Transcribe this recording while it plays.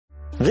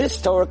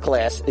This Torah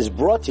class is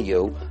brought to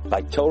you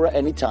by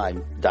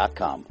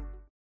TorahAnytime.com.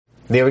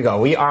 There we go.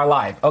 We are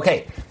live.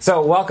 Okay,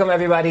 so welcome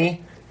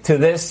everybody to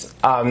this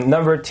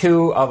number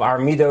 2 of our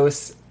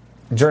Midos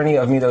Journey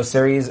of Midos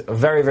series.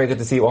 Very, very good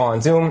to see you all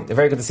on Zoom.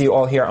 Very good to see you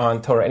all here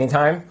on Torah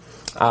Anytime.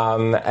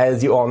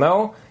 As you all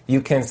know,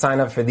 you can sign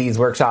up for these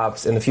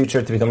workshops in the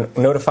future to become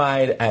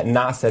notified at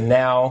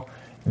nasanow.com.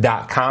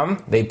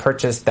 They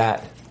purchased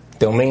that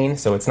domain,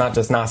 so it's not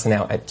just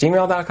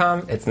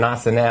nasanow@gmail.com, it's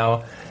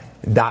nasanow.com.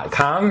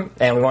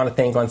 And we want to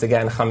thank once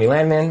again Chami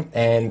Landman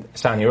and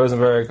Shani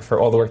Rosenberg for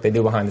all the work they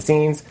do behind the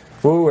scenes.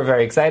 We're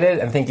very excited,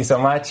 and thank you so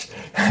much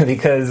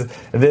because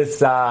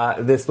this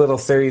little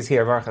series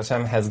here, Baruch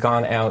Hashem, has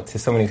gone out to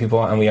so many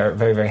people, and we are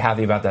very, very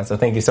happy about that. So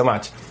thank you so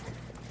much.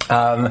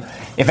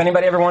 If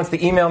anybody ever wants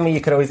to email me,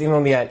 you could always email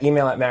me at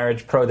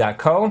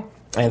email@marriagepro.co.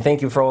 And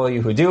thank you for all of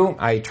you who do.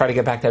 I try to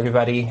get back to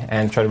everybody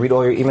and try to read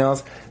all your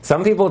emails.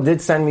 Some people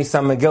did send me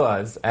some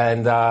Megillas,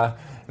 and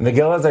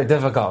Megillas are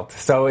difficult.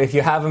 So if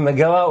you have a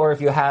Megillah or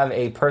if you have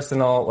a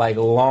personal,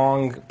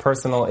 long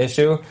personal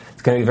issue,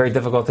 it's going to be very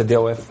difficult to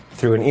deal with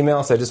through an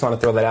email. So I just want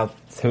to throw that out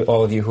to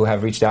all of you who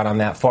have reached out on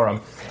that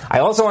forum. I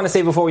also want to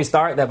say before we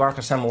start that Baruch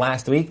Hashem,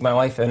 last week, my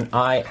wife and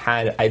I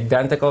had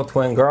identical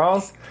twin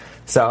girls.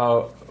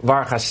 So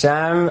Baruch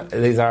Hashem,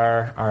 these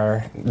are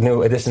our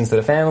new additions to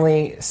the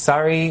family.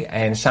 Sari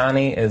and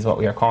Shani is what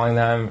we are calling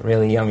them.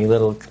 Really yummy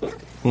little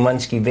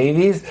munchky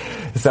babies.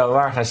 So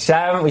Baruch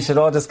Hashem, we should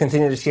all just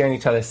continue to share in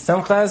each other's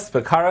simchas,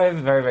 b'karev,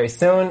 very, very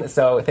soon.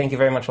 So thank you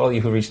very much to all of you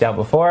who reached out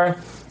before.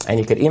 And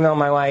you could email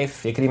my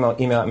wife. You could email at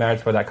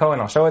marriagepro.co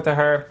and I'll show it to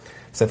her.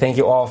 So thank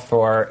you all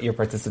for your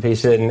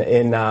participation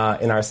in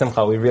our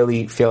simcha. We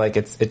really feel like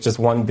it's just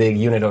one big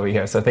unit over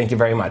here. So thank you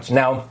very much.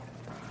 Now,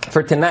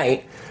 for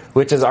tonight,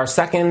 which is our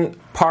second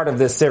part of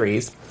this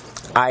series,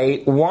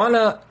 I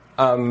wanna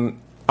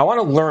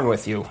learn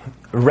with you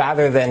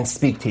rather than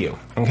speak to you.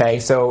 Okay,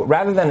 so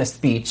rather than a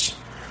speech,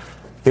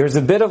 there's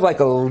a bit of like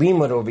a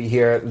limud over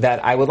here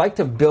that I would like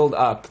to build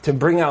up to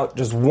bring out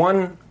just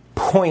one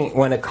point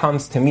when it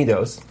comes to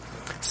midos,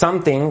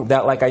 something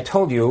that, like I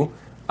told you,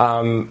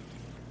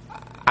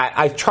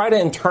 I try to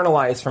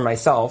internalize for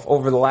myself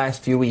over the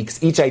last few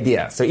weeks each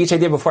idea. So each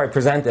idea before I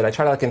present it, I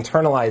try to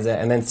internalize it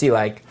and then see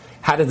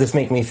how does this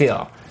make me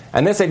feel?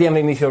 And this idea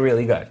made me feel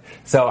really good.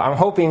 So I'm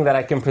hoping that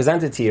I can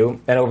present it to you,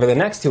 and over the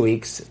next 2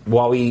 weeks,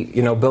 while we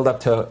build up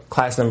to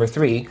class number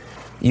 3,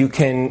 you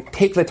can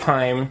take the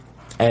time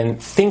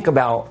and think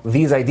about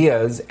these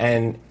ideas,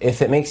 and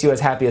if it makes you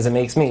as happy as it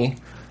makes me,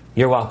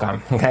 you're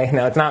welcome. Okay?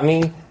 Now it's not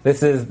me.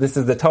 This is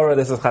the Torah.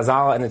 This is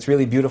Chazal, and it's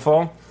really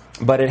beautiful.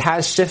 But it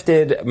has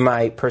shifted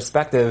my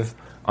perspective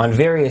on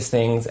various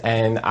things,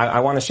 and I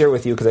want to share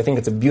with you because I think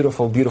it's a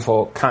beautiful,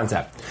 beautiful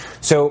concept.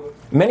 So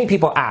many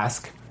people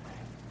ask,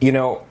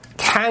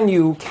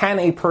 can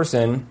a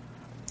person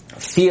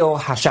feel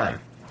Hashem?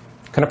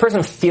 Can a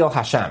person feel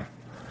Hashem?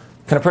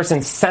 Can a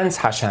person sense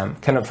Hashem?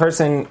 Can a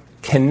person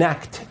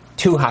connect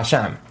to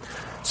Hashem?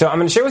 So I'm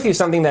going to share with you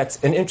something that's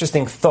an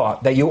interesting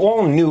thought that you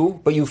all knew,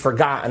 but you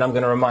forgot, and I'm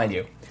going to remind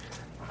you.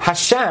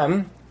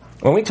 Hashem,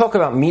 when we talk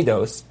about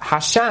midos,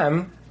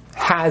 Hashem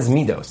has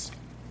midos.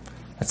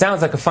 It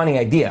sounds like a funny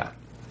idea.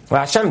 Well,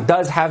 Hashem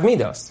does have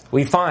midos.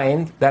 We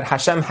find that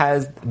Hashem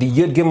has the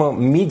Yud Gimel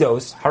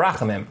midos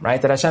harachamim,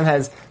 right? That Hashem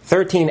has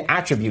 13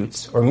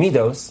 attributes, or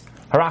midos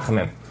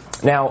harachamim.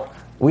 Now,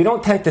 we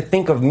don't tend to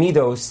think of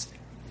midos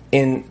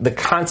in the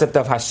concept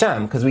of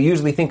Hashem, because we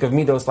usually think of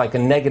midos like a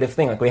negative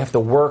thing, like we have to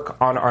work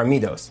on our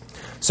midos.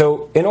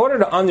 So, in order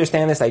to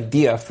understand this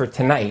idea for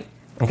tonight,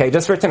 okay,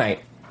 just for tonight,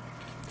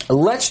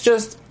 let's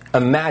just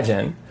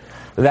imagine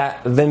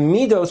that the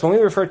midos, when we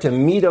refer to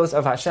midos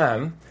of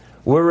Hashem,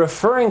 we're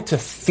referring to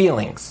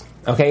feelings.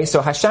 Okay,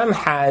 so Hashem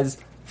has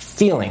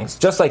feelings,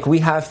 just like we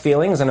have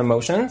feelings and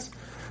emotions.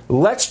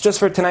 Let's just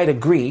for tonight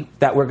agree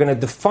that we're going to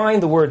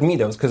define the word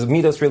midos, because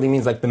midos really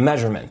means like the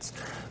measurements.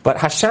 But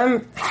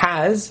Hashem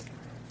has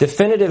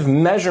definitive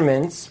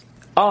measurements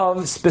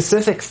of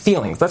specific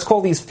feelings. Let's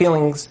call these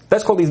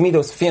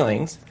midos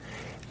feelings.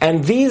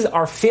 And these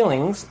are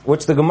feelings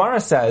which the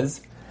Gemara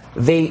says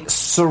they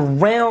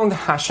surround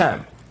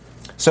Hashem.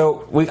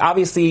 So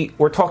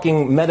we're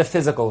talking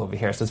metaphysical over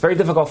here, so it's very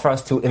difficult for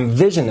us to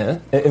envision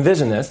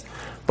this,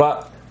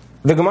 but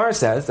the Gemara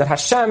says that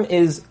Hashem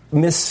is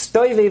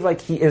mistoivev, like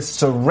he is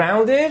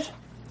surrounded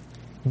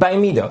by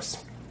midos.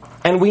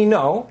 And we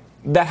know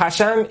that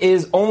Hashem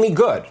is only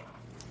good.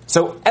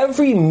 So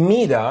every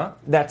midah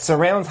that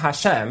surrounds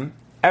Hashem,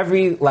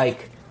 every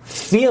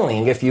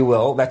feeling, if you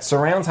will, that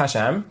surrounds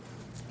Hashem,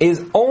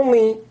 is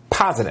only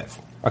positive.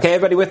 Okay,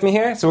 everybody with me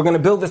here? So we're going to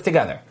build this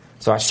together.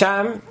 So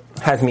Hashem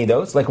has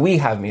midos, like we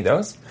have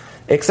midos,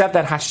 except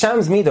that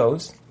Hashem's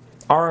midos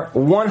are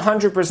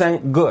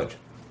 100% good.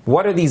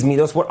 What are these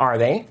midos? What are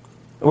they?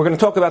 We're going to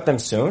talk about them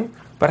soon.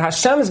 But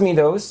Hashem's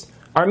midos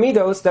are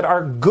midos that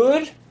are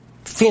good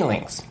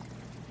feelings.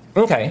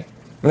 Okay.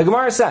 And the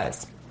Gemara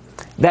says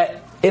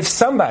that if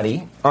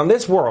somebody on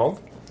this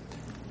world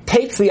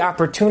takes the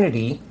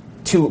opportunity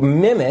to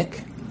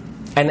mimic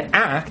and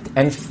act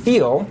and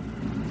feel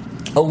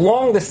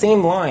along the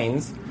same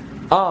lines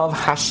of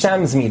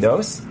Hashem's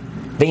midos,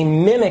 they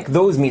mimic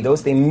those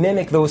midos, they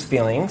mimic those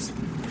feelings,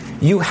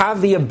 you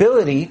have the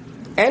ability,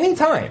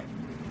 anytime,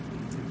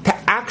 to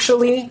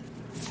actually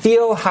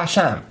feel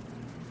Hashem.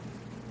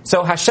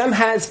 So Hashem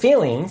has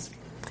feelings,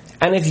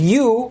 and if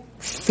you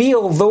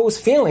feel those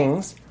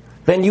feelings,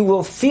 then you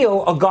will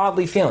feel a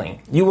godly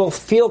feeling. You will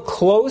feel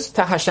close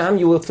to Hashem,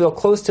 you will feel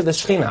close to the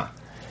Shekhinah.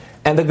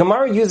 And the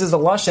Gemara uses a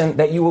lashon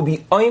that you will be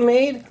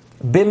oimed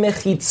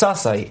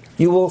b'mechitzasai.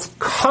 You will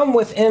come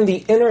within the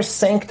inner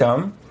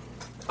sanctum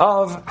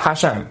of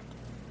Hashem.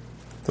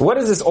 So what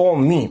does this all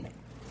mean?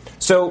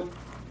 So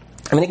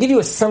I'm going to give you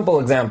a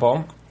simple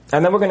example,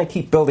 and then we're going to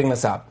keep building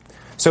this up.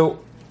 So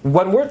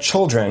when we're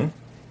children,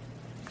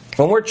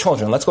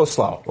 let's go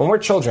slow. When we're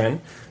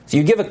children, so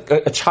you give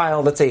a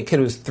child, let's say a kid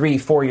who's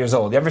 3-4 years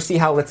old. You ever see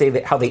how, let's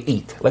say, how they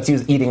eat? Let's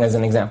use eating as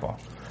an example.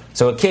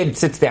 So a kid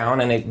sits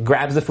down and it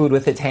grabs the food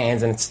with its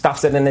hands and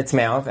stuffs it in its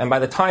mouth, and by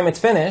the time it's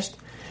finished,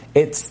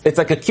 it's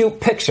like a cute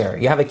picture.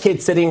 You have a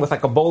kid sitting with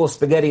like a bowl of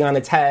spaghetti on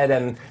its head,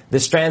 and the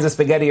strands of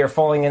spaghetti are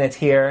falling in its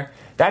hair.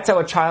 That's how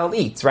a child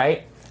eats,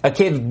 right? A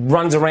kid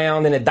runs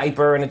around in a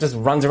diaper and it just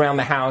runs around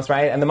the house,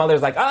 right? And the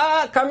mother's like,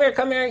 come here,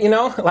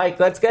 like,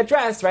 let's get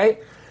dressed,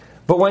 right?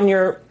 But when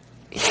you're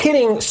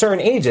hitting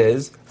certain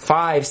ages,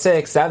 5,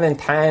 6, 7,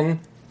 10,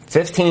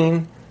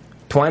 15,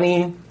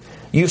 20,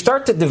 you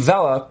start to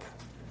develop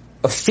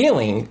a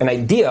feeling, an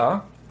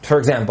idea, for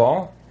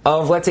example,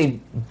 of, let's say,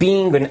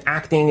 being and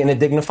acting in a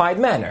dignified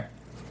manner.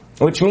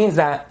 Which means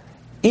that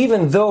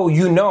even though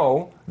you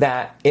know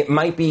that it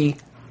might be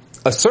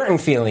a certain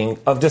feeling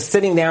of just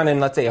sitting down in,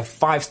 let's say, a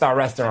 5-star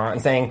restaurant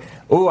and saying,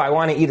 ooh, I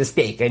want to eat a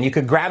steak, and you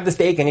could grab the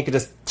steak and you could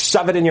just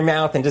shove it in your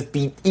mouth and just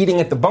be eating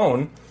at the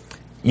bone,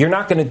 you're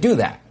not going to do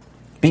that.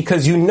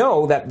 Because you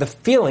know that the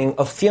feeling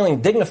of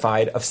feeling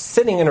dignified, of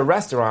sitting in a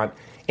restaurant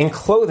in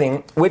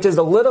clothing which is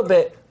a little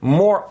bit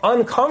more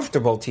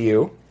uncomfortable to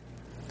you,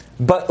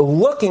 but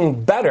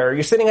looking better.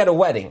 You're sitting at a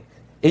wedding.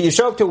 You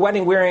show up to a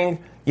wedding wearing,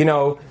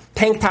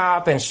 tank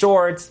top and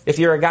shorts, if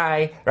you're a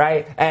guy,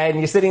 right? And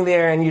you're sitting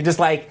there and you're just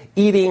like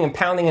eating and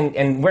pounding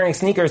and wearing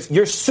sneakers.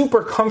 You're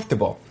super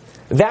comfortable.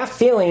 That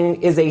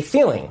feeling is a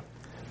feeling,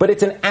 but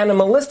it's an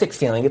animalistic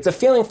feeling. It's a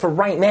feeling for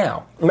right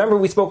now. Remember,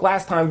 we spoke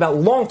last time about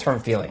long-term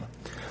feeling.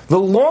 The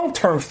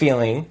long-term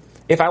feeling,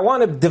 if I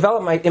want to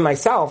develop in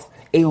myself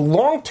a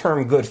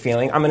long-term good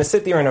feeling, I'm going to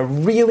sit there in a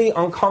really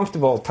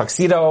uncomfortable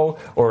tuxedo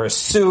or a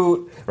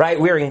suit, right?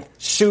 Wearing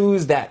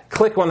shoes that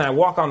click when I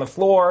walk on the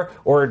floor,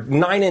 or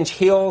 9-inch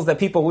heels that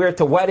people wear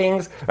to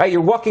weddings, right?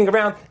 You're walking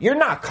around, you're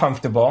not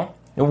comfortable.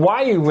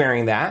 Why are you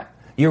wearing that?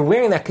 You're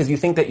wearing that because you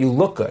think that you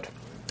look good.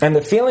 And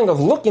the feeling of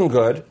looking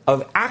good,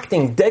 of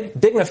acting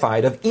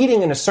dignified, of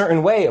eating in a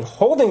certain way, of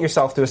holding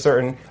yourself to a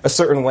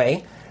certain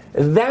way,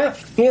 that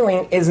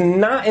feeling is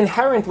not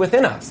inherent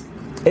within us.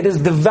 It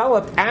is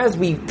developed as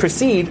we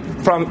proceed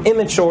from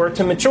immature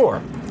to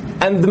mature.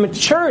 And the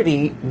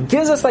maturity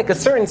gives us like a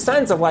certain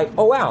sense of like,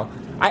 oh wow,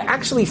 I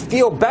actually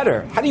feel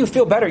better. How do you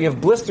feel better? You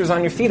have blisters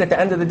on your feet at the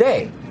end of the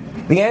day.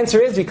 The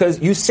answer is because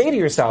you say to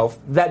yourself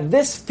that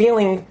this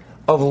feeling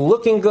of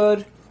looking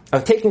good,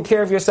 of taking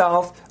care of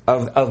yourself,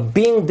 of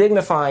being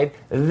dignified,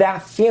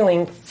 that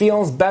feeling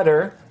feels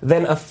better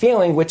than a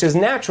feeling which is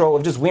natural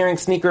of just wearing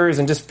sneakers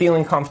and just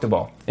feeling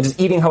comfortable and just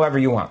eating however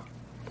you want.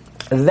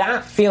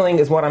 That feeling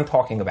is what I'm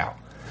talking about.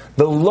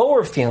 The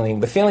lower feeling,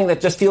 the feeling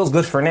that just feels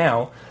good for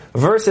now,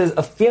 versus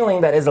a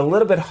feeling that is a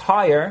little bit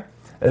higher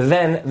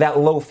than that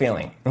low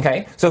feeling.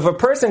 Okay? So if a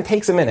person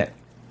takes a minute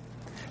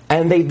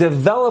and they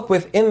develop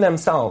within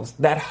themselves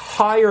that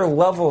higher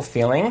level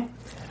feeling,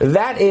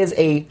 that is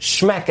a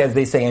shmek, as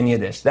they say in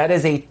Yiddish. That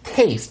is a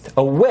taste,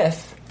 a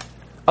whiff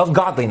of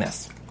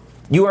godliness.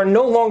 You are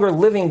no longer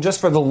living just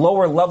for the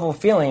lower level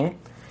feeling.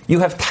 You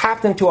have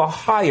tapped into a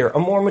higher, a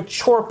more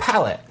mature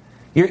palate.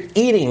 Your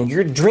eating,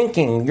 your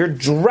drinking, your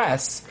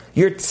dress,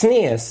 your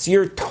tznius,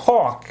 your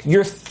talk,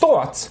 your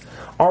thoughts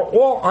are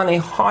all on a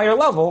higher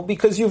level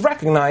because you've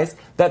recognized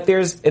that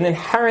there's an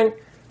inherent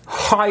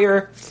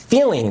higher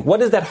feeling.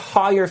 What is that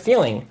higher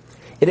feeling?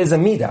 It is a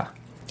midah.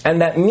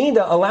 And that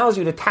midah allows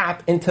you to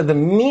tap into the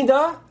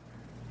midah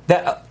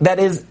that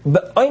is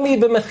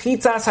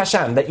b'mechitzas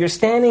Hashem, that you're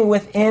standing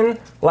within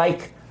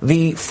like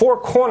the four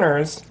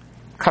corners,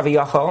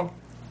 kaviyachol,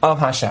 of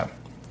Hashem.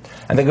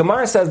 And the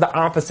Gemara says the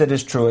opposite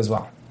is true as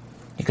well.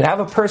 You could have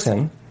a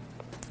person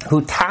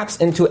who taps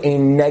into a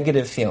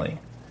negative feeling.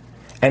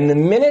 And the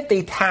minute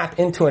they tap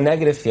into a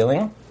negative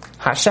feeling,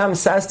 Hashem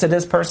says to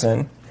this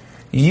person,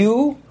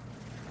 you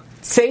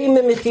say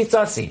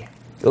mechitzasi,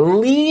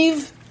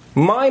 leave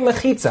my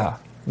mechitza,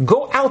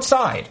 go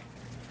outside,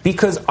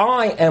 because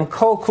I am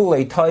kol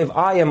kulei toiv,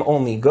 I am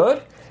only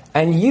good,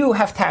 and you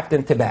have tapped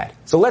into bad.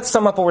 So let's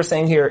sum up what we're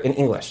saying here in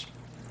English.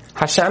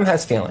 Hashem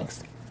has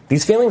feelings.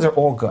 These feelings are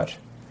all good.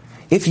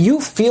 If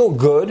you feel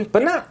good,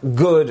 but not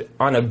good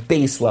on a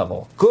base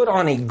level, good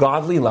on a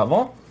godly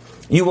level,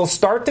 you will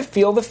start to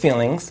feel the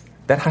feelings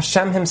that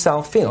Hashem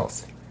himself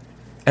feels.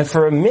 And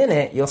for a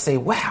minute, you'll say,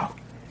 wow,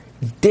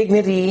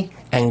 dignity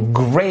and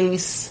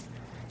grace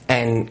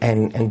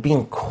and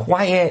being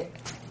quiet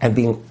and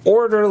being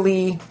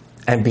orderly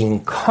and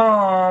being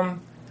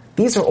calm.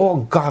 These are all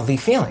godly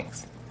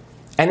feelings.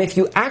 And if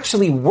you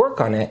actually work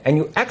on it and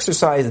you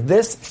exercise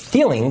this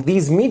feeling,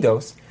 these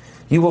midos,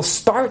 you will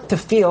start to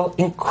feel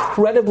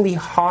incredibly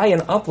high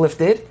and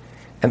uplifted.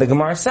 And the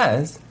Gemara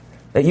says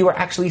that you are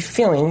actually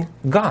feeling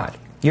God.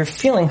 You're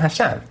feeling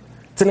Hashem.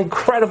 It's an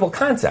incredible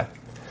concept.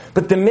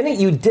 But the minute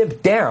you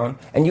dip down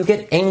and you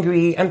get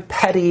angry and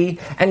petty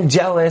and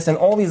jealous and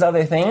all these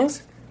other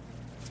things,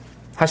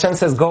 Hashem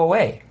says, go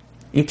away.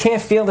 You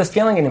can't feel this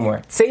feeling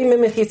anymore.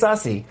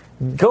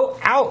 Go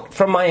out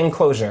from my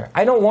enclosure.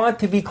 I don't want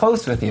to be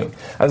close with you.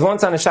 I was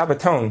once on a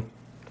Shabbaton,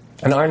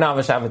 an Arnav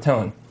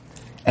Shabbaton,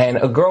 and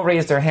a girl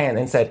raised her hand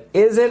and said,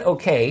 is it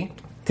okay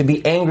to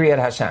be angry at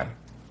Hashem?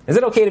 Is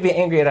it okay to be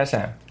angry at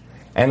Hashem?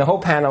 And the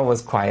whole panel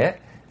was quiet.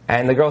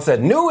 And the girl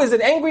said, no, is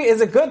it angry?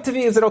 Is it good to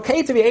be? Is it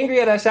okay to be angry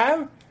at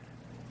Hashem? And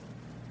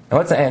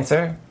what's the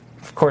answer?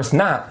 Of course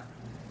not.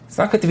 It's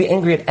not good to be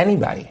angry at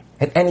anybody,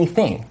 at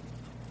anything.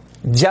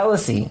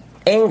 Jealousy,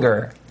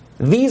 anger,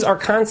 these are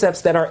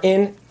concepts that are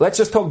in, let's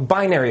just talk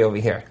binary over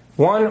here.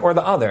 One or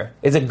the other.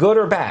 Is it good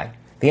or bad?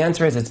 The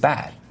answer is it's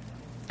bad.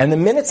 And the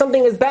minute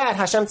something is bad,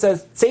 Hashem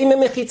says,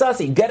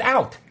 get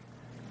out.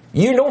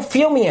 You don't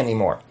feel me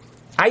anymore.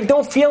 I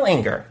don't feel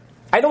anger.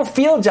 I don't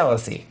feel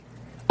jealousy.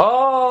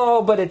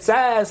 Oh, but it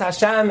says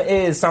Hashem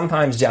is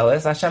sometimes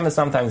jealous. Hashem is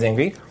sometimes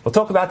angry. We'll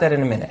talk about that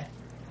in a minute.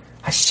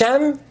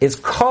 Hashem is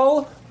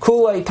kol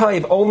kulay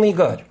taiv, only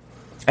good.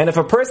 And if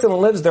a person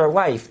lives their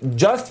life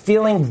just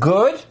feeling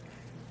good,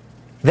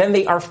 then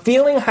they are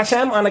feeling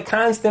Hashem on a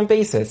constant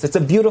basis. It's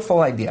a beautiful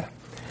idea.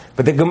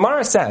 But the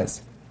Gemara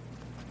says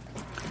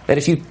that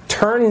if you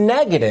turn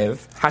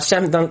negative,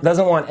 Hashem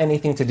doesn't want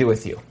anything to do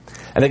with you.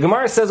 And the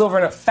Gemara says over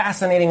a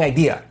fascinating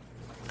idea.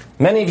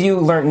 Many of you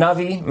learned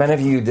Navi, many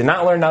of you did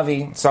not learn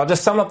Navi, so I'll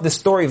just sum up this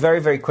story very,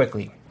 very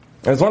quickly.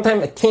 There was one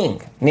time a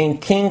king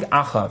named King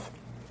Achav.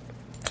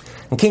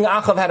 And King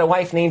Achav had a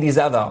wife named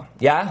Izabel.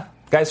 Yeah?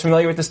 Guys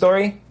familiar with the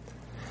story?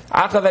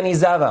 Achav and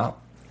Izabel.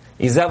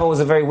 Izabel was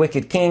a very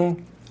wicked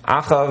king.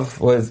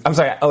 Was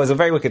a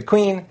very wicked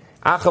queen.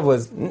 Achav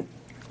was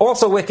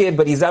also wicked,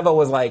 but Izabel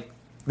was like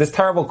this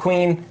terrible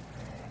queen.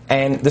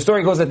 And the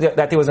story goes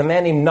that there was a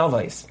man named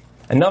Navais.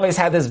 And Navais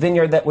had this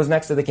vineyard that was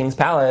next to the king's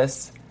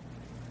palace.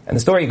 And the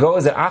story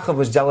goes that Achav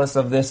was jealous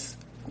of this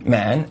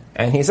man,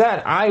 and he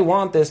said, I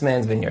want this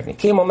man's vineyard. And he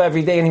came home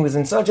every day, and he was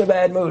in such a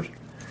bad mood.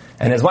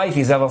 And his wife,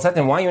 Izabel, said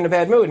to him, why are you in a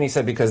bad mood? And he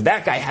said, because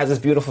that guy has this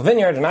beautiful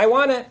vineyard, and I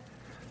want it.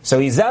 So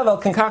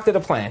Izabel concocted a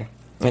plan.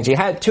 And she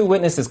had two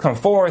witnesses come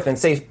forth and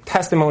say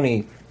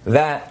testimony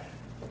that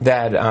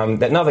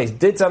Navais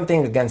did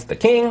something against the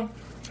king.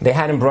 They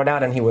had him brought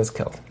out, and he was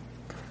killed.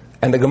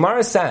 And the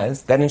Gemara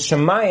says that in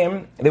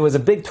Shemayim, there was a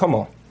big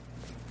tumult.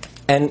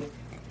 And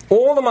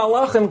all the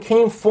Malachim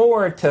came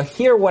forward to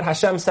hear what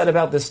Hashem said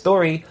about this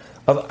story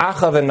of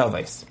Achav and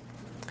Navais.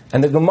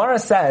 And the Gemara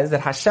says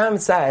that Hashem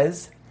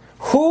says,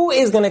 who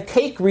is going to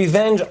take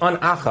revenge on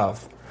Achav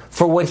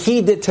for what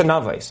he did to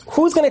Navais?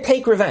 Who's going to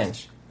take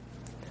revenge?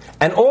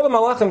 And all the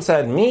Malachim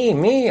said,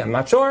 me, I'm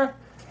not sure.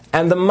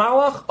 And the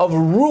Malach of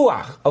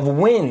Ruach, of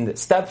wind,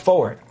 stepped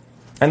forward.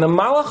 And the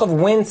Malach of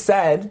wind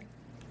said,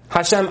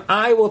 Hashem,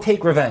 I will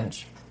take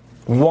revenge.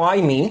 Why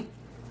me?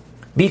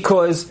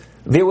 Because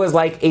there was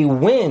like a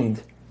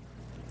wind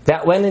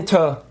that went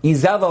into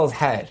Izabel's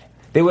head.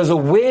 There was a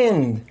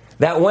wind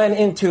that went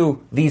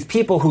into these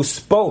people who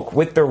spoke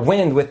with their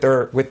wind, with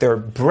their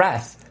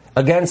breath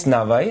against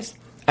Navais,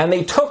 and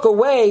they took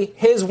away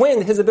his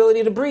wind, his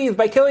ability to breathe,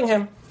 by killing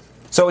him.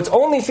 So it's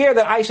only fair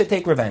that I should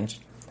take revenge.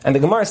 And the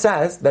Gemara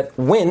says that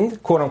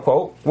wind, quote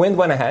unquote, wind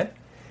went ahead,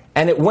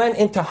 and it went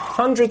into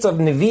hundreds of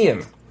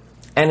Nevi'im,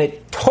 and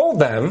it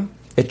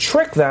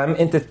tricked them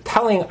into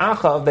telling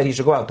Achav that he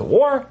should go out to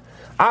war.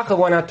 Achav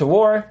went out to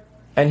war,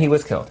 and he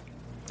was killed.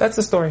 That's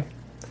the story.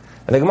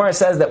 And the Gemara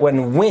says that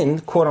when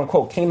wind, quote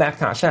unquote, came back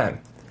to Hashem,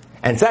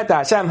 and said to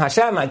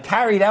Hashem, I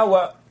carried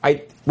out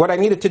what I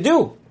needed to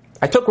do.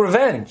 I took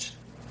revenge.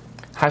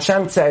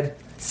 Hashem said,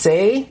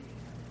 Tsei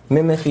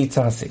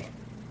mimichitzasi.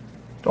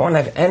 Don't want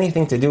to have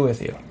anything to do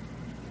with you.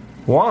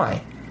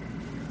 Why?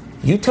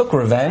 You took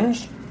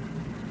revenge?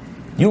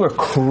 You were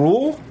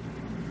cruel?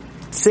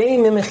 Tsei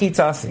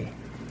mimichitzasi.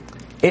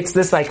 It's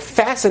this like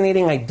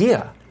fascinating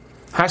idea.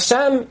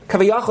 Hashem,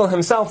 Kaviyachal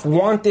himself,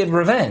 wanted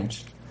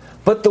revenge.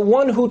 But the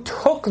one who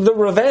took the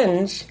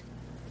revenge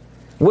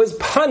was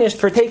punished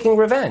for taking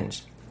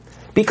revenge.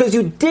 Because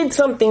you did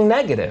something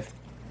negative.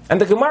 And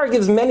the Gemara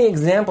gives many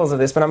examples of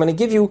this, but I'm going to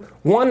give you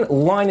one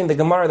line in the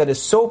Gemara that is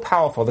so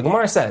powerful. The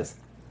Gemara says,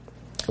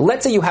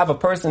 let's say you have a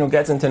person who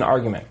gets into an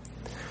argument.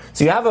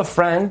 So you have a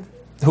friend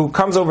who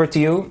comes over to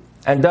you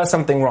and does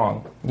something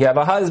wrong. You have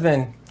a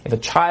husband, you have a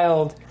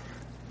child,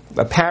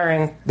 a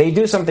parent, they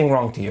do something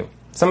wrong to you.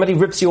 Somebody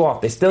rips you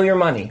off, they steal your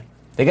money,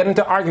 they get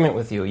into an argument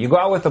with you. You go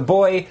out with a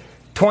boy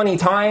 20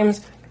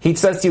 times, he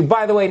says to you,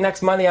 by the way,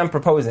 next Monday I'm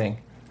proposing.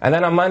 And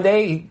then on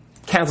Monday, he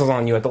cancels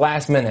on you at the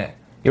last minute.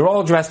 You're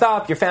all dressed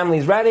up, your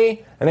family's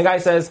ready, and the guy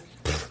says,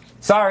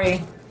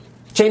 sorry,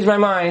 changed my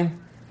mind.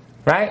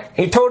 right? And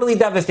you're totally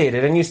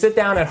devastated, and you sit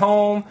down at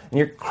home, and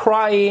you're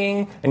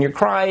crying, and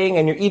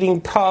you're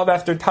eating tub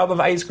after tub of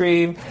ice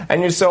cream,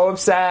 and you're so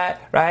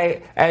upset,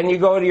 right? And you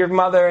go to your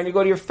mother, and you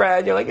go to your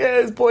friend, you're like,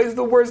 this boy's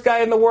the worst guy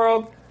in the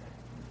world.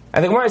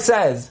 And the Gemara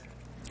says,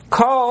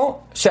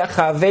 Kol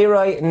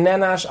shechaveroi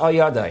nenash al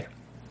yadai.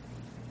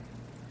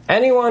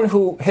 Anyone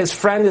who his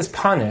friend is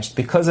punished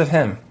because of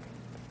him,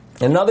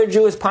 another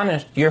Jew is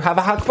punished, you have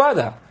a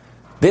hakbada.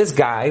 This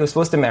guy was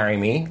supposed to marry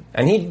me,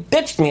 and he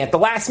ditched me at the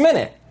last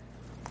minute.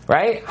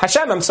 Right?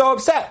 Hashem, I'm so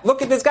upset.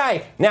 Look at this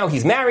guy. Now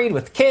he's married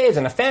with kids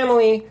and a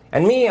family,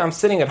 and me, I'm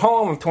sitting at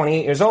home, I'm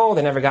 28 years old,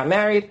 I never got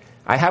married.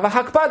 I have a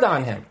hakbada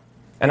on him.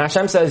 And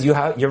Hashem says,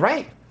 you're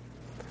right.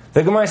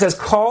 The Gemara says,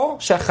 Kol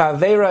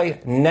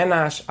shechaveroi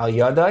nenash al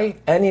yadai.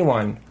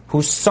 Anyone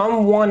who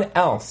someone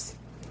else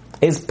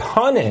is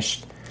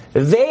punished,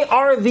 they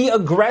are the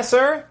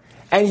aggressor,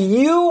 and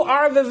you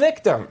are the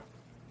victim.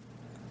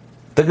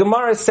 The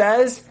Gemara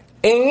says,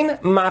 Ein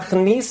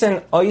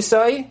machnisen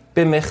oisai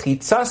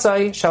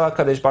b'mechitzasai shel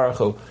HaKadosh Baruch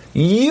Hu.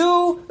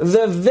 You,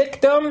 the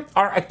victim,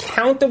 are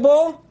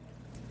accountable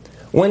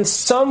when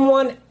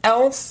someone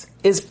else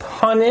is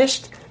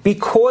punished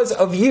because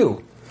of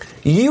you.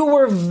 You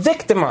were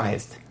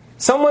victimized.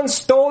 Someone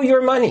stole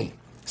your money.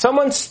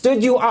 Someone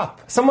stood you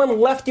up.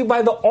 Someone left you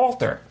by the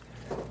altar.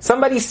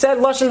 Somebody said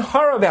Lashon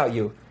Hara about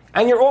you.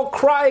 And you're all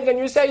crying and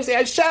you say,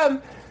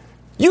 Hashem,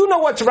 you know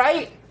what's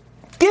right.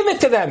 Give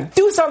it to them.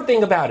 Do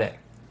something about it.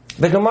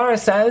 The Gemara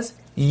says,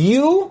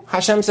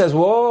 Hashem says,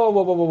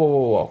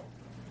 whoa.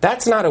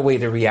 That's not a way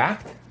to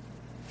react.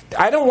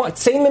 I don't want,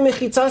 say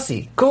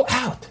memichitzasi, go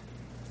out.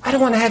 I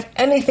don't want to have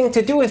anything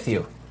to do with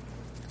you.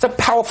 It's a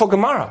powerful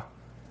Gemara.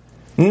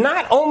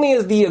 Not only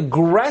is the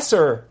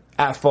aggressor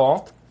at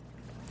fault,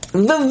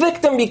 the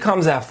victim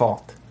becomes at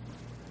fault.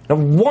 Now,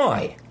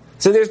 why?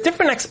 So there's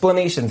different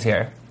explanations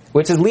here,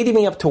 which is leading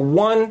me up to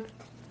one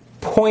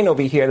point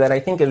over here that I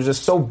think is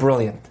just so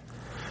brilliant.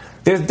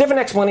 There's different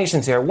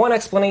explanations here. One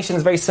explanation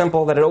is very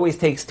simple, that it always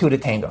takes two to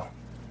tango.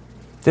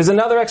 There's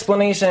another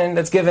explanation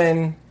that's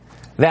given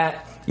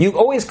that you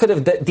always could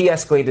have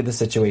de-escalated the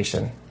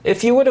situation.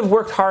 If you would have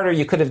worked harder,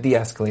 you could have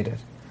de-escalated.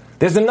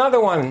 There's another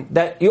one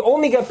that you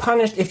only get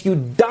punished if you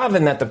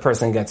daven that the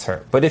person gets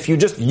hurt. But if you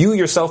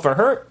yourself are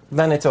hurt,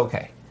 then it's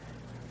okay.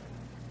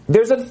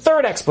 There's a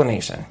third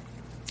explanation,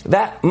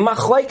 that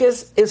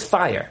machlokes is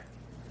fire.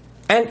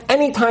 And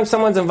anytime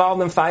someone's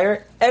involved in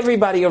fire,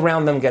 everybody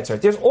around them gets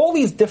hurt. There's all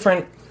these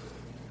different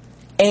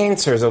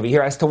answers over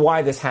here as to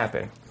why this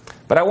happened.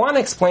 But I want to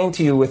explain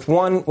to you with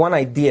one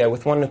idea,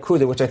 with one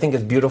nakuda, which I think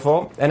is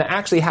beautiful, and it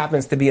actually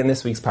happens to be in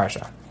this week's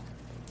parsha.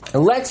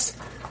 And let's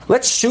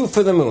shoot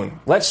for the moon.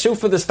 Let's shoot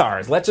for the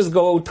stars. Let's just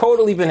go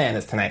totally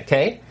bananas tonight,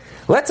 okay?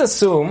 Let's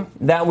assume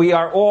that we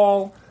are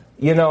all,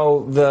 the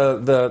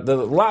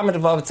Lamed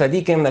Vav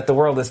Tzadikim that the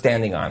world is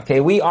standing on. Okay,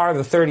 we are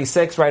the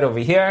 36 right over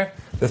here,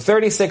 the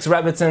 36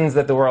 Rebbitzins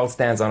that the world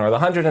stands on, or the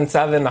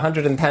 107, the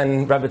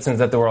 110 Rebbitzins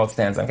that the world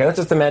stands on. Okay, let's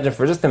just imagine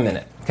for just a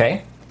minute,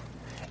 okay?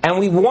 And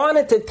we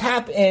wanted to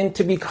tap in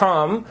to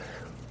become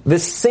the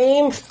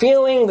same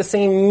feeling, the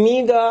same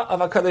midah of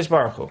HaKadosh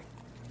Baruch Hu.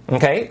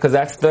 Okay, because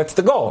that's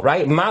the goal,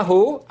 right?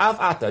 Mahu av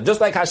ata.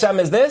 Just like Hashem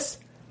is this,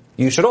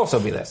 you should also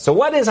be this. So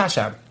what is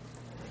Hashem?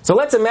 So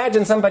let's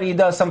imagine somebody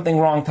does something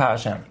wrong to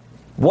Hashem.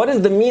 What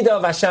does the midah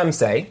of Hashem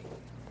say?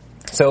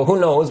 So who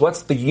knows?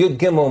 What's the Yud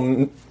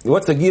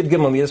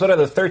Gimel midas? What are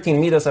the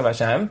 13 midas of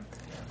Hashem?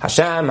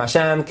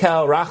 Hashem,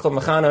 Kel, Rachel,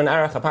 Mechanon,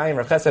 Arach,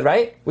 Apayim, Rechesed,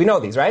 right? We know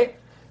these, right?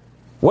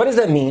 What does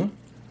that mean?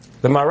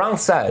 The Maran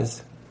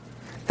says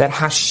that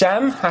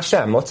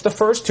Hashem, what's the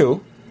first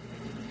two?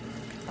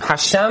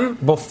 Hashem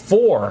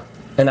before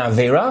an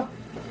Avera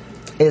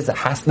is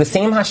the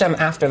same Hashem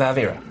after the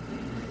Avera.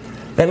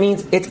 That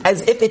means it's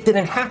as if it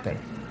didn't happen.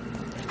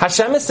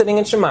 Hashem is sitting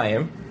in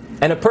Shemayim,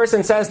 and a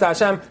person says to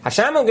Hashem,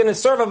 I'm going to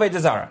serve Avodah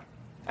Zarah.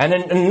 And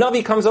then a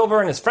Navi comes over,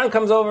 and his friend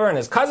comes over, and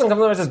his cousin comes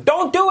over and says,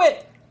 don't do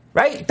it!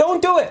 Right?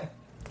 Don't do it!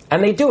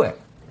 And they do it.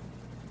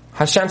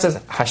 Hashem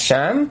says,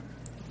 Hashem.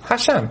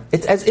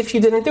 It's as if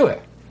you didn't do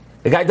it.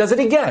 The guy does it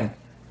again.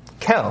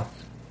 Kel.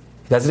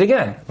 Does it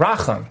again.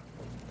 Racham.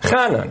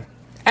 Chanon.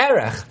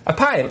 Erech.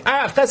 Apayim.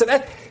 Arach.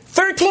 Chesed.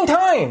 13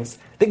 times!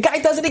 The guy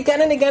does it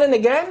again and again and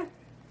again.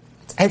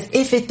 It's as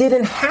if it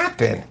didn't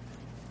happen.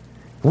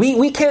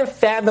 We can't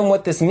fathom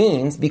what this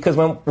means, because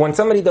when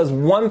somebody does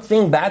one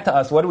thing bad to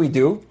us, what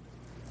do?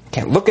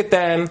 Can't look at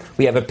them.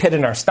 We have a pit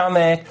in our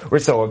stomach. We're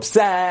so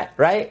upset,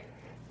 right?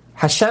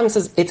 Hashem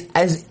says it's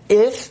as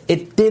if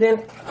it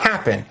didn't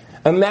happen.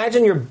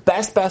 Imagine your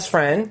best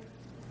friend.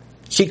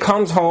 She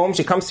comes home,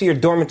 she comes to your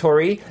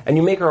dormitory, and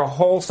you make her a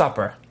whole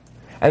supper.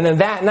 And then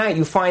that night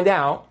you find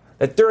out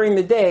that during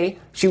the day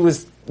she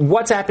was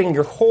WhatsApping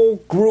your whole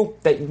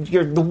group that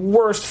you're the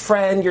worst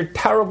friend, you're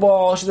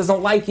terrible, she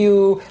doesn't like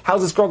you,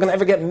 how's this girl going to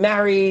ever get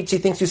married, she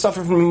thinks you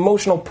suffer from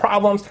emotional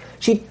problems.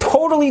 She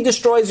totally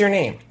destroys your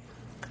name.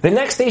 The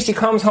next day she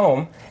comes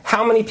home,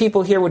 how many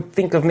people here would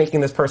think of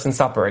making this person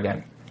supper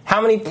again?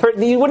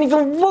 You wouldn't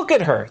even look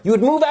at her. You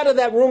would move out of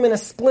that room in a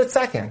split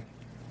second.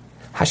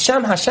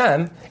 Hashem,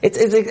 it's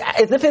as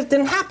if it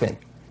didn't happen.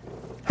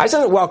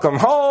 Hashem, welcome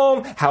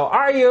home. How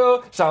are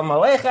you? Shalom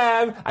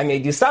Aleichem. I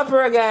made you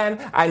supper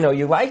again. I know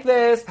you like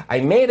this.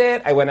 I made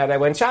it. I went out. I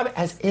went shopping.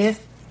 As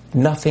if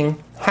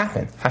nothing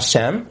happened.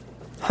 Hashem.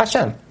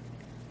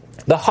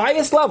 The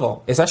highest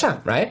level is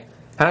Hashem, right?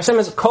 And Hashem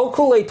is kol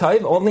kulei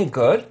tov, only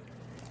good.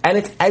 And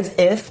it's as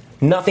if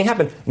nothing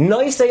happened.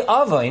 Noisei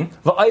avain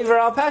v'oiver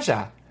al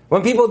pesha.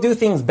 When people do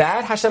things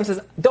bad, Hashem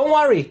says, don't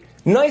worry.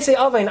 Noisei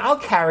avain, I'll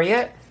carry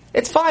it.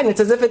 It's fine.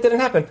 It's as if it didn't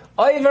happen.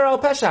 Oiver al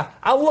pesha.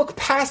 I'll look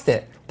past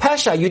it.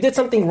 Pesha, you did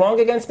something wrong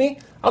against me?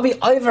 I'll be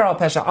oiver al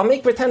pesha. I'll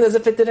make pretend as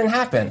if it didn't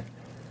happen.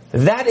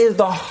 That is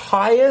the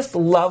highest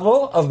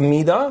level of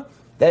midah,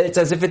 that it's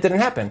as if it didn't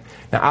happen.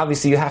 Now,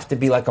 obviously, you have to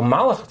be like a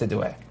malach to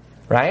do it,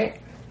 right?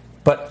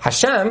 But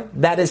Hashem,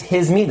 that is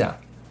His midah.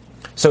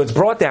 So it's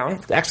brought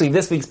down, actually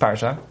this week's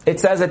parsha, it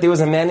says that there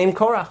was a man named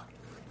Korach.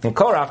 And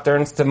Korach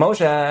turns to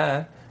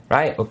Moshe,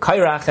 right? Or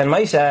Kairach and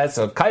Moshe,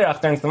 so Kairach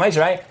turns to Moshe,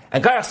 right?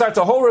 And Kairach starts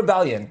a whole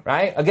rebellion,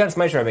 right? Against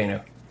Moshe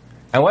Rabbeinu.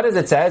 And what does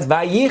it say?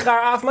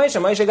 Vayichar af Moshe.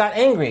 Moshe got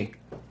angry.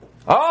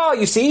 Oh,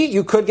 you see?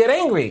 You could get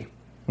angry.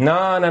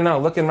 No.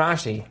 Look in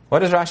Rashi. What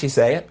does Rashi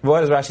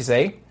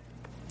say?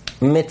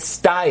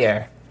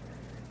 Mitztayer.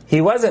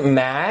 He wasn't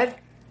mad.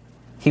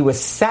 He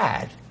was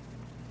sad.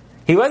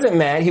 He wasn't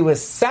mad. He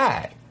was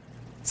sad.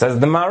 Says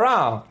the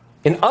Maral.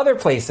 In other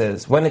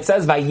places, when it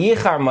says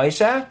Vayichar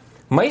Moshe,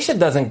 Moshe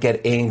doesn't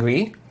get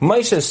angry.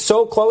 Moshe is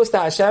so close to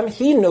Hashem,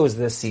 he knows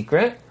this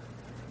secret.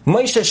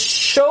 Moshe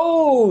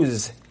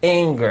shows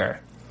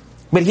anger.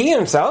 But he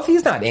himself,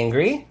 he's not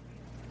angry.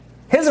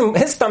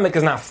 His stomach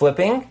is not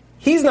flipping.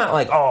 He's not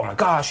like, oh my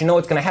gosh, you know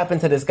what's going to happen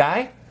to this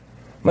guy?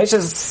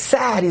 Moshe's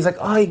sad. He's like,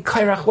 oh,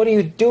 Kairach, what are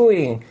you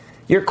doing?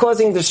 You're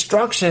causing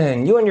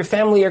destruction. You and your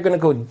family are going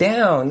to go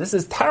down. This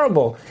is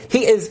terrible.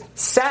 He is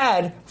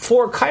sad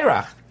for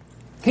Kairach.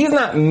 He's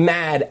not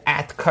mad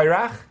at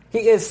Kairach. He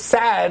is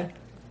sad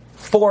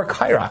for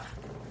Kairach.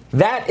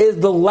 That is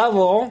the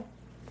level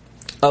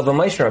of a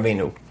Moshe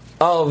Rabbeinu,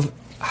 of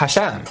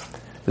Hashem.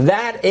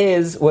 That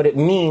is what it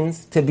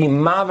means to be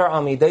Mavar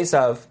al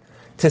Midosav,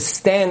 to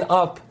stand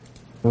up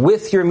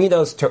with your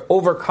midos, to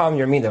overcome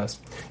your midos.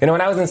 You know,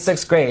 when I was in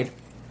 6th grade,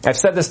 I've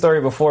said this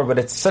story before, but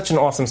it's such an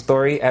awesome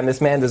story, and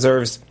this man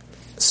deserves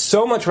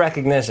so much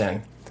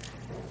recognition.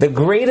 The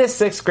greatest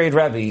 6th grade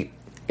Rebbe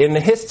in the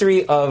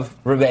history of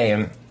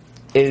Rebbeim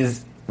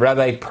is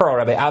Rabbi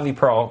Avi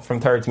Pearl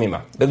from Torah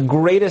Tamima. The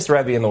greatest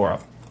Rebbe in the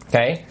world.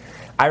 Okay?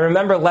 I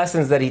remember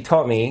lessons that he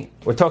taught me.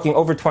 We're talking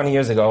over 20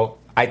 years ago.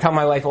 I tell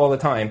my wife all the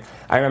time,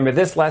 I remember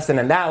this lesson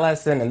and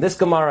this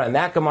Gemara and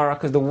that Gemara,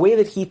 because the way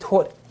that he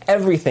taught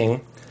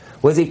everything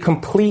was a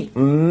complete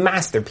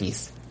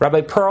masterpiece.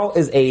 Rabbi Pearl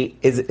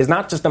is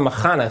not just a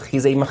mechanech,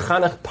 he's a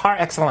mechanech par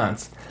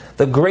excellence.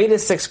 The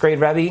greatest 6th grade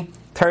Rebbe,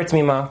 Torah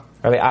Tamima,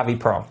 Rabbi Avi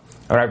Pearl.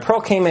 And Rabbi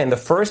Pearl came in the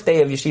first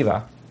day of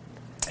yeshiva.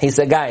 He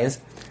said, guys,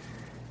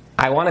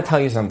 I want to tell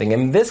you something.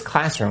 In this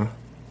classroom,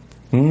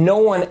 no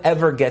one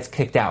ever gets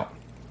kicked out.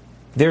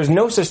 There's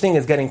no such thing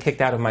as getting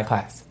kicked out of my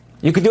class.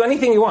 You could do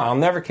anything you want. I'll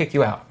never kick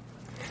you out.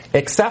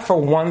 Except for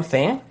one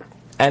thing,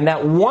 and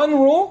that one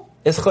rule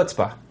is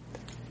chutzpah.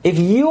 If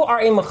you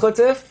are a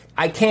mechutzif,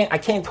 I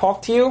can't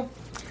talk to you,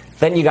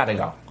 then you gotta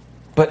go.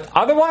 But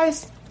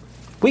otherwise,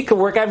 we could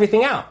work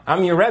everything out.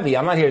 I'm your Rebbe.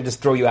 I'm not here to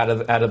just throw you out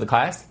of the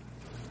class.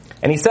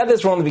 And he said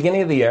this rule in the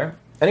beginning of the year,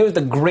 and he was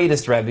the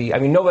greatest Rebbe. I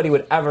mean, nobody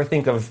would ever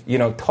think of,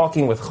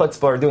 talking with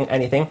chutzpah or doing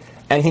anything,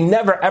 and he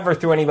never ever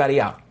threw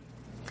anybody out.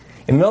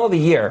 In the middle of the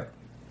year,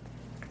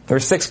 we're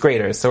 6th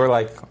graders, so we're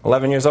like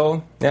 11 years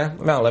old. Yeah,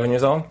 about 11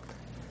 years old.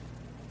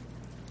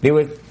 There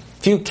were a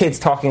few kids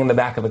talking in the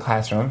back of the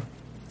classroom,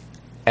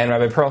 and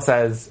Rabbi Pearl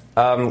says,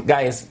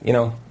 guys, if you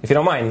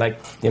don't mind,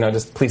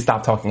 just please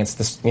stop talking. It's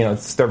it's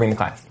disturbing the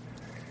class.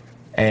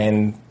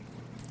 And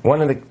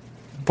one of the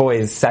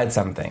boys said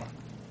something,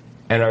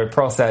 and Rabbi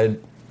Pearl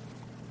said,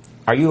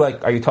 are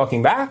you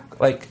talking back?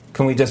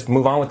 Can we just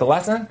move on with the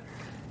lesson?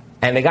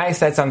 And the guy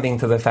said something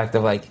to the effect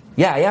of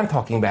yeah, I am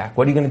talking back.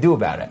 What are you going to do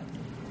about it?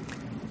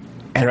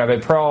 And Rabbi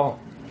Pearl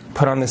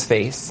put on this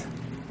face.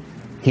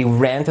 He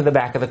ran to the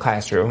back of the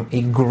classroom.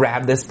 He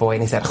grabbed this boy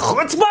and he said,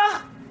 chutzpah!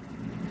 I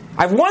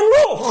have one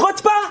rule,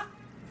 chutzpah!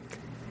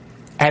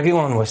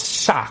 Everyone was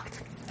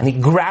shocked. And he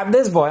grabbed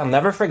this boy, I'll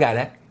never forget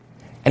it,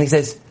 and he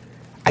says,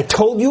 I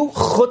told you,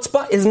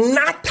 chutzpah is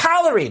not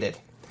tolerated.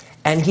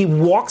 And he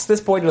walks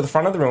this boy to the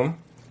front of the room,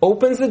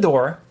 opens the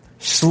door,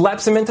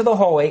 schleps him into the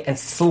hallway, and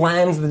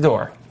slams the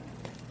door.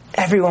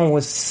 Everyone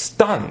was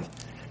stunned.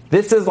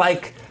 This is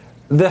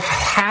the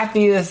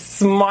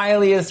happiest,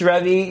 smiliest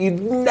Rebbe. You'd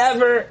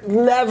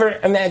never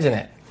imagine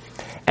it.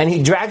 And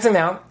he drags him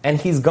out, and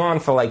he's gone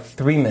for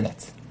 3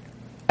 minutes.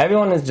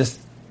 Everyone is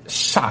just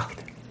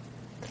shocked.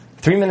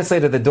 3 minutes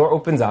later, the door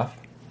opens up,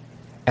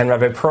 and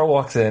Rabbi Pearl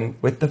walks in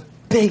with the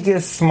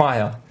biggest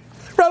smile.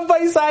 Rabbi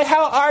Isai,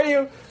 how are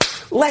you?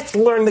 Let's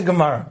learn the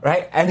Gemara,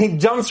 right? And he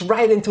jumps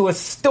right into a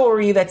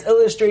story that's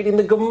illustrating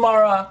the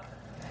Gemara.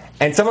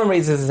 And someone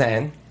raises his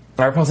hand, and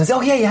Rabbi Pearl says,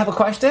 oh yeah, you have a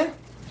question?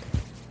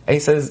 And he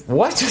says,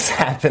 what just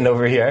happened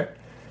over here?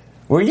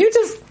 Were you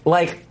just,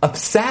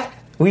 upset?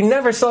 We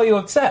never saw you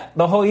upset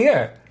the whole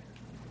year.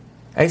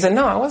 And he said,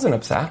 no, I wasn't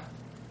upset.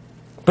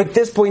 But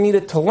this boy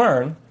needed to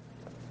learn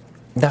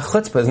that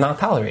chutzpah is not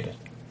tolerated.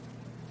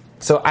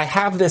 So I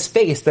have this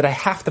face that I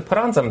have to put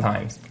on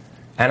sometimes.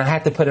 And I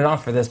had to put it on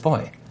for this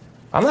boy.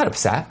 I'm not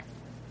upset.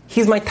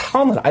 He's my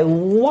Talmud. I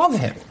love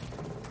him.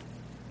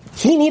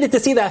 He needed to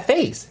see that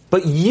face.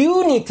 But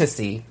you need to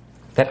see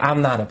that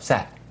I'm not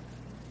upset.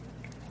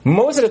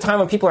 Most of the time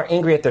when people are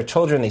angry at their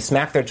children, they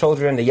smack their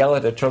children, they yell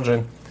at their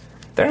children,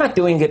 they're not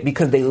doing it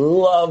because they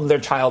love their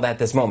child at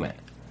this moment.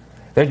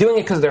 They're doing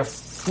it because they're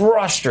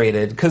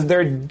frustrated, because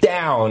they're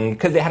down,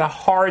 because they had a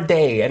hard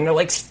day, and they're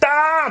like,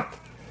 stop!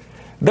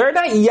 They're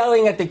not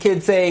yelling at the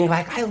kid saying,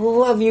 like, I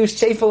love you,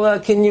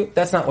 Shefala, can you...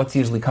 That's not what's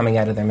usually coming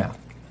out of their mouth.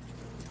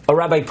 A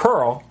Rabbi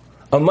Pearl,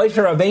 a Moshe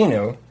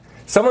Rabbeinu,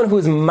 someone who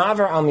is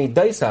Maver al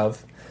Midaisav,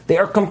 they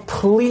are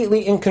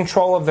completely in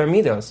control of their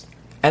midos.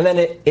 And then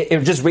it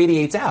just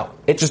radiates out.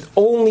 It's just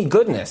only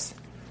goodness.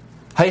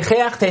 You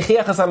want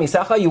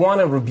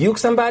to rebuke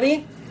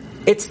somebody?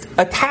 It's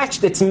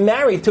attached, it's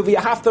married to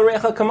v'yahavta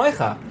recha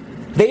kamaycha.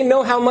 They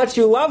know how much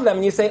you love them,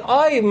 and you say,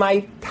 "Oy,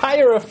 my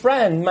tire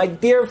friend, my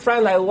dear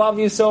friend, I love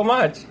you so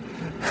much."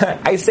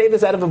 I say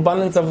this out of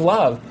abundance of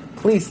love.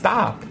 Please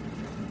stop.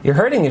 You're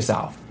hurting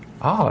yourself.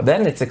 Oh,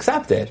 then it's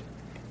accepted.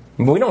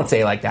 We don't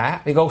say it like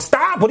that. We go,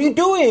 "Stop! What are you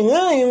doing?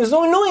 It's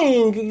so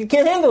annoying. You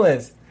can't handle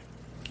this."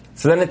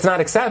 So then it's not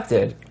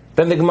accepted.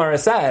 Then the Gemara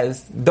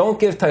says, "Don't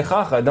give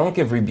teichacha, don't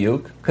give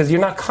rebuke, because you're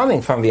not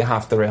coming from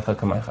v'yahavta recha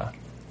kamaycha."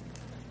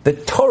 The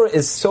Torah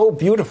is so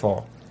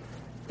beautiful.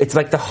 It's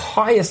like the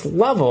highest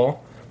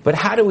level, but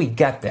how do we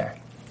get there?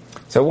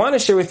 So I want to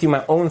share with you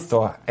my own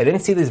thought. I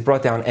didn't see this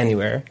brought down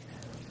anywhere,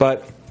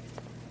 but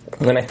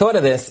when I thought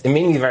of this, it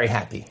made me very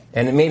happy.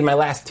 And it made my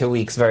last 2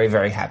 weeks very,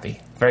 very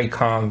happy. Very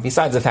calm,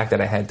 besides the fact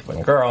that I had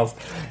twin girls,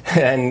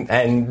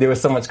 and there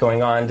was so much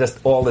going on, just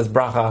all this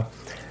bracha.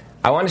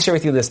 I want to share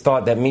with you this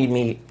thought that made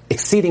me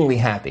exceedingly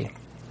happy.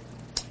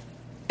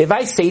 If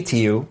I say to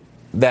you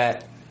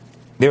that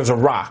there's a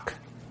rock,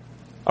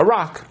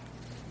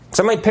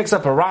 somebody picks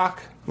up a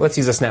rock, let's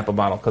use a Snapple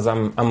bottle, because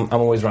I'm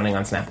always running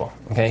on Snapple.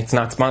 Okay, it's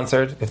not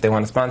sponsored. If they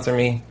want to sponsor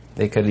me,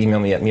 they could email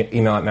me at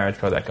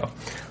email@marriagepro.co.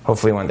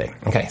 Hopefully one day.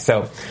 Okay,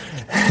 so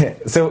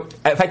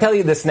if I tell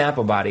you this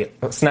Snapple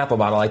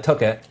bottle, I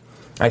took it,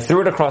 I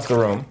threw it across the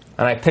room,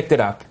 and I picked it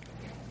up,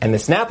 and the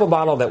Snapple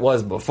bottle that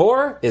was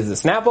before is the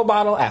Snapple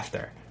bottle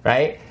after,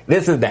 right?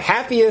 This is the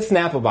happiest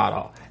Snapple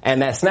bottle.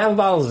 And that Snapple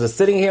bottle is just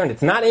sitting here, and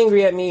it's not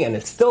angry at me, and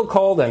it's still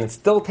cold, and it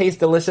still tastes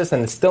delicious,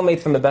 and it's still made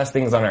from the best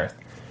things on earth.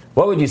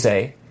 What would you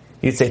say?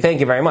 You'd say, thank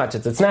you very much.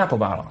 It's a Snapple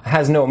bottle. It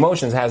has no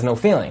emotions, it has no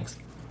feelings.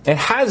 It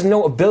has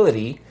no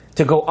ability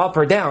to go up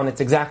or down. It's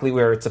exactly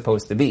where it's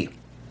supposed to be.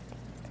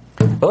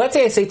 But let's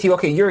say I say to you,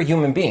 okay, you're a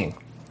human being.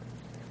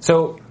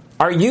 So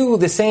are you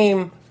the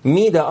same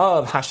midah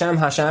of Hashem,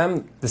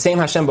 the same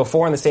Hashem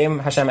before and the same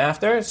Hashem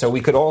after? So we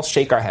could all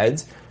shake our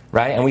heads,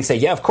 right? And we say,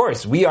 yeah, of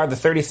course, we are the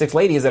 36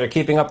 ladies that are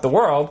keeping up the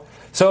world.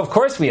 So of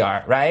course we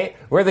are, right?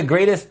 We're the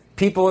greatest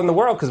people in the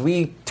world because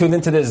we tuned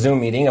into this Zoom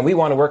meeting and we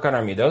want to work on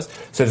our midos.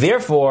 So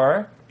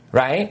therefore,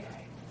 right,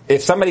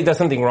 if somebody does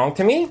something wrong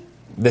to me,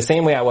 the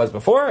same way I was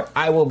before,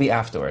 I will be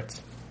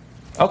afterwards.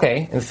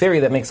 Okay, in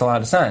theory that makes a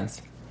lot of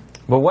sense.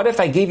 But what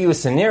if I gave you a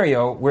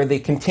scenario where they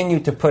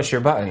continue to push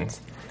your buttons?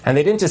 And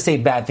they didn't just say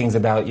bad things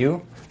about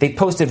you. They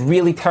posted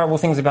really terrible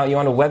things about you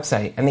on a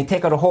website. And they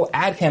take out a whole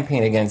ad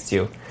campaign against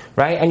you.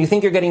 Right? And you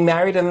think you're getting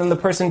married and then the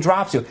person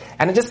drops you.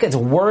 And it just gets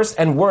worse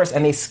and worse.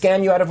 And they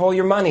scam you out of all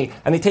your money.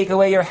 And they take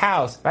away your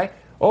house. Right?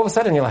 All of a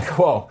sudden you're like,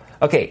 whoa.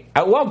 Okay,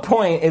 at what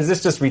point is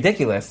this just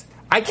ridiculous?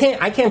 I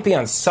can't be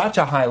on such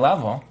a high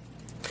level.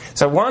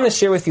 So I want to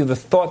share with you the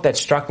thought that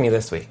struck me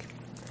this week.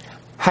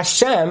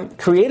 Hashem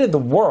created the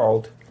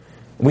world.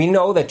 We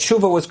know that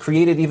tshuva was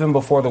created even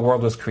before the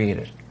world was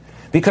created.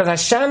 Because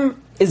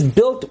Hashem is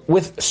built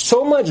with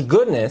so much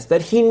goodness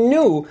that He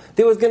knew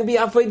there was going to be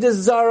avodah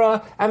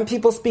zara and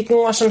people speaking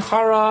lashon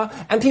hara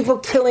and people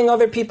killing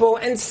other people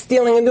and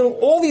stealing and doing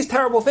all these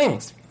terrible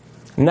things.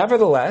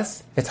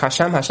 Nevertheless, it's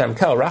Hashem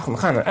kel racham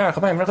chan erech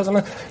abayim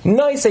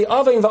noisei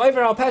avein va'over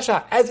al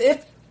pesha, as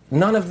if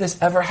none of this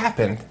ever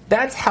happened.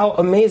 That's how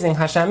amazing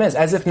Hashem is,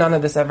 as if none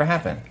of this ever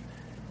happened.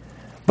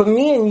 But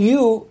me and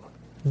you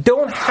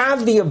don't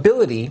have the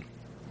ability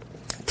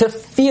to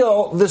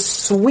feel the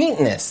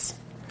sweetness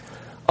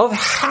of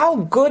how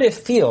good it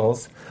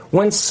feels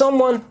when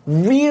someone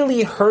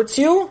really hurts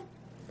you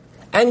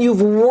and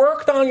you've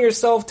worked on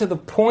yourself to the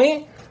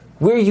point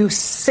where you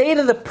say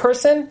to the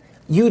person,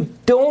 you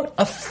don't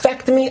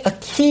affect me a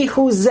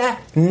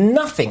kihuzeh,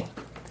 nothing.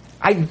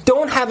 I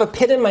don't have a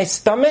pit in my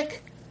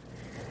stomach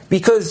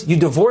because you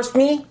divorced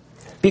me,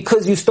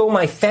 because you stole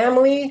my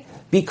family,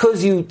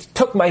 because you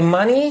took my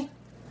money.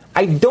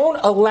 I don't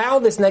allow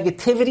this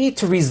negativity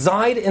to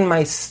reside in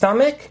my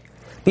stomach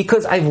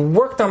because I've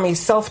worked on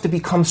myself to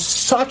become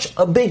such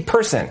a big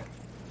person.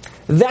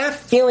 That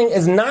feeling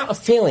is not a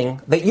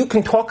feeling that you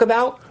can talk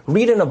about,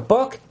 read in a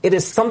book. It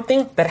is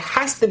something that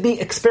has to be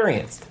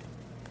experienced.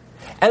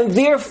 And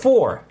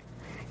therefore,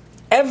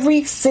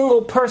 every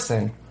single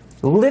person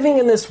living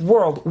in this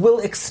world will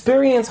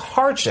experience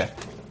hardship.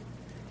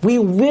 We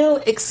will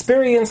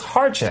experience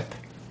hardship.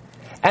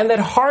 And that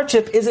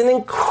hardship is an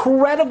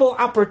incredible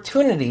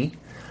opportunity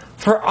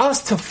for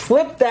us to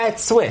flip that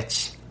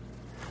switch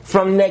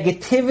from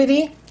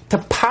negativity to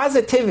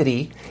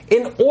positivity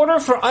in order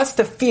for us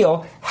to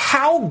feel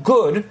how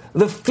good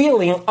the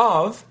feeling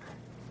of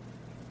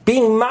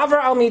being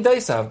maver al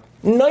midaisav,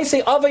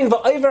 noisei avein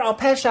va'over al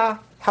pesha,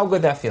 how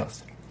good that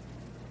feels.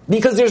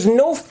 Because there's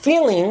no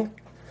feeling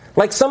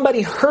like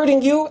somebody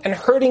hurting you and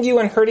hurting you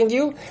and hurting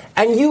you,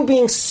 and you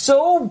being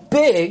so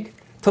big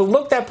to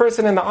look that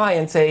person in the eye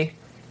and say,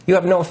 you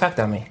have no effect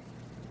on me.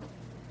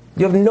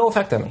 You have no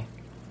effect on me.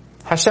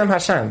 Hashem,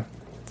 Hashem.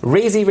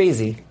 Razy,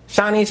 Razy.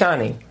 Shani,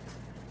 Shani.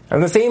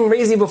 And the same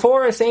Razy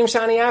before, same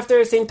Shani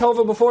after, same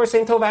Tova before,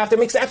 same Tova after,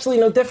 makes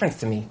absolutely no difference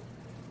to me.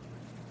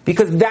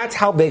 Because that's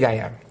how big I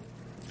am.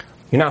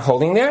 You're not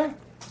holding there?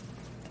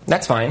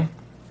 That's fine.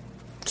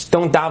 Just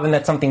don't daven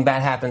that something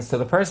bad happens to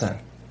the person.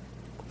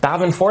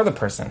 Daven for the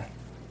person.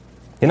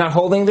 You're not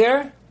holding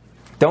there?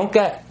 Don't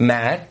get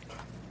mad.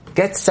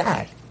 Get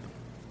sad.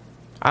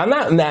 I'm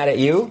not mad at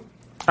you.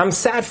 I'm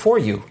sad for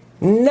you.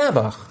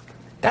 Never.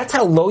 That's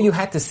how low you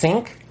had to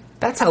sink.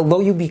 That's how low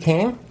you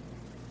became.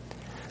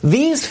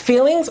 These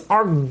feelings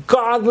are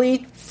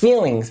godly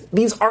feelings.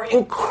 These are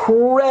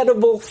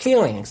incredible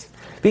feelings.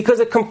 Because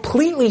it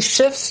completely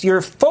shifts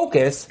your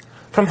focus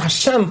from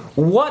Hashem,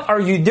 what are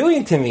you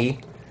doing to me?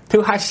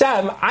 To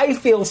Hashem, I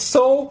feel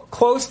so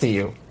close to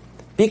you.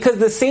 Because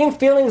the same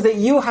feelings that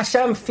you,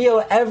 Hashem,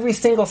 feel every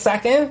single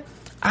second,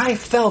 I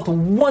felt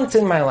once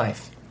in my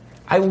life.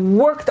 I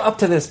worked up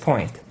to this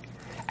point.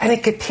 And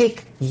it could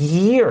take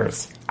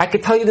years. I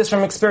could tell you this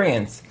from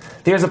experience.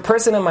 There's a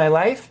person in my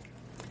life,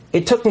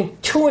 it took me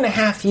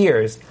 2.5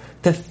 years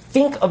to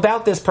think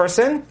about this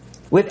person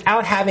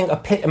without having a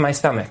pit in my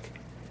stomach.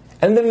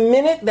 And the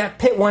minute that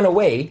pit went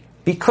away,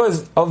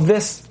 because of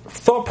this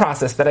thought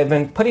process that I've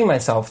been putting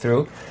myself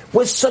through,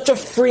 was such a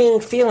freeing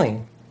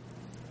feeling.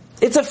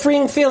 It's a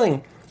freeing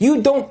feeling.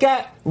 You don't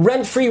get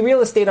rent-free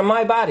real estate on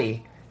my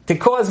body to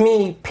cause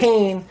me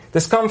pain,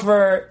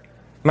 discomfort,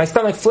 my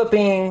stomach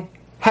flipping,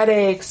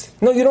 headaches.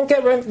 No, you don't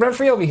get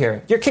rent-free over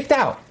here. You're kicked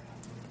out.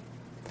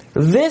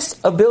 This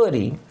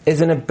ability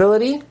is an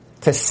ability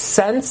to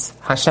sense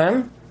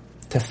Hashem,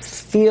 to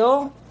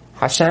feel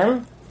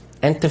Hashem,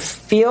 and to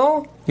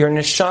feel your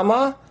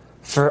neshama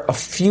for a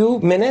few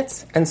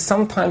minutes, and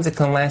sometimes it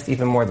can last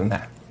even more than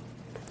that.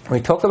 When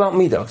we talk about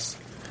midos,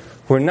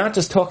 we're not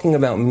just talking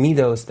about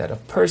midos that a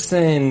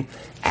person,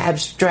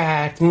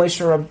 abstract, Moshe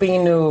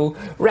Rabbeinu,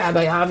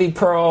 Rabbi Avi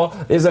Pearl,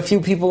 there's a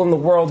few people in the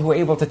world who are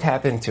able to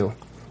tap into.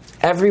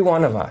 Every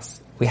one of us,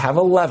 we have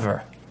a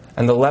lever,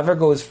 and the lever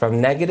goes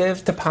from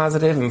negative to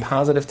positive and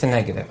positive to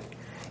negative.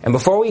 And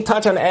before we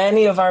touch on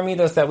any of our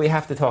midos that we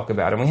have to talk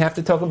about, and we have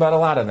to talk about a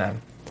lot of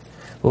them,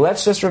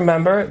 let's just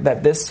remember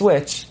that this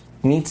switch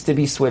needs to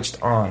be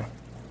switched on.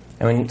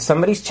 And when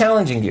somebody's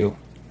challenging you,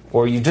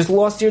 or you just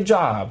lost your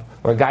job,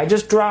 or a guy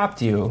just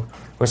dropped you,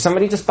 or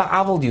somebody just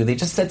ba'aveled you, they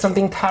just said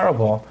something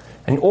terrible,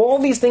 and all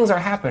these things are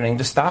happening,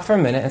 just stop for a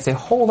minute and say,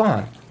 hold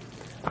on.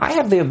 I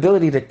have the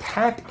ability to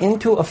tap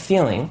into a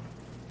feeling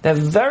that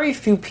very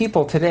few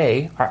people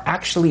today are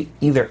actually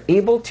either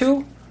able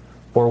to,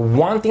 or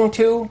wanting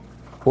to,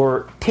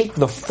 or take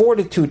the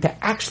fortitude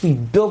to actually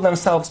build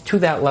themselves to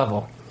that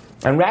level.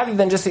 And rather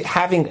than just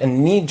having a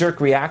knee-jerk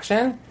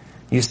reaction,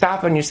 you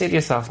stop and you say to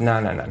yourself, no.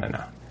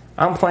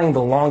 I'm playing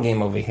the long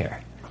game over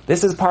here.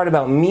 This is part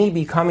about me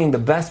becoming the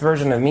best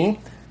version of me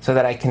so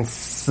that I can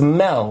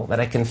smell, that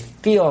I can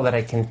feel, that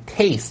I can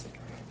taste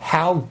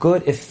how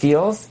good it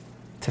feels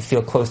to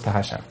feel close to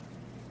Hashem.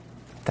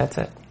 That's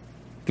it.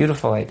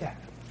 Beautiful idea.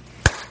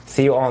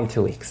 See you all in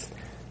 2 weeks.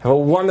 Have a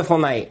wonderful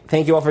night.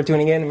 Thank you all for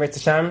tuning in. Mirz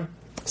Hashem.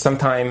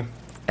 Sometime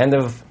end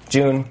of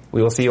June,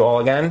 we will see you all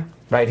again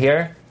right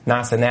here.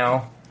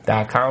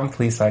 NASANow.com.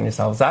 Please sign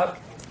yourselves up.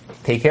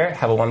 Take care.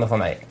 Have a wonderful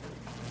night.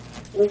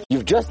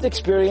 You've just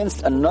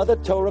experienced another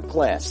Torah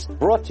class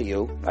brought to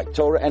you by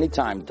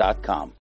TorahAnytime.com.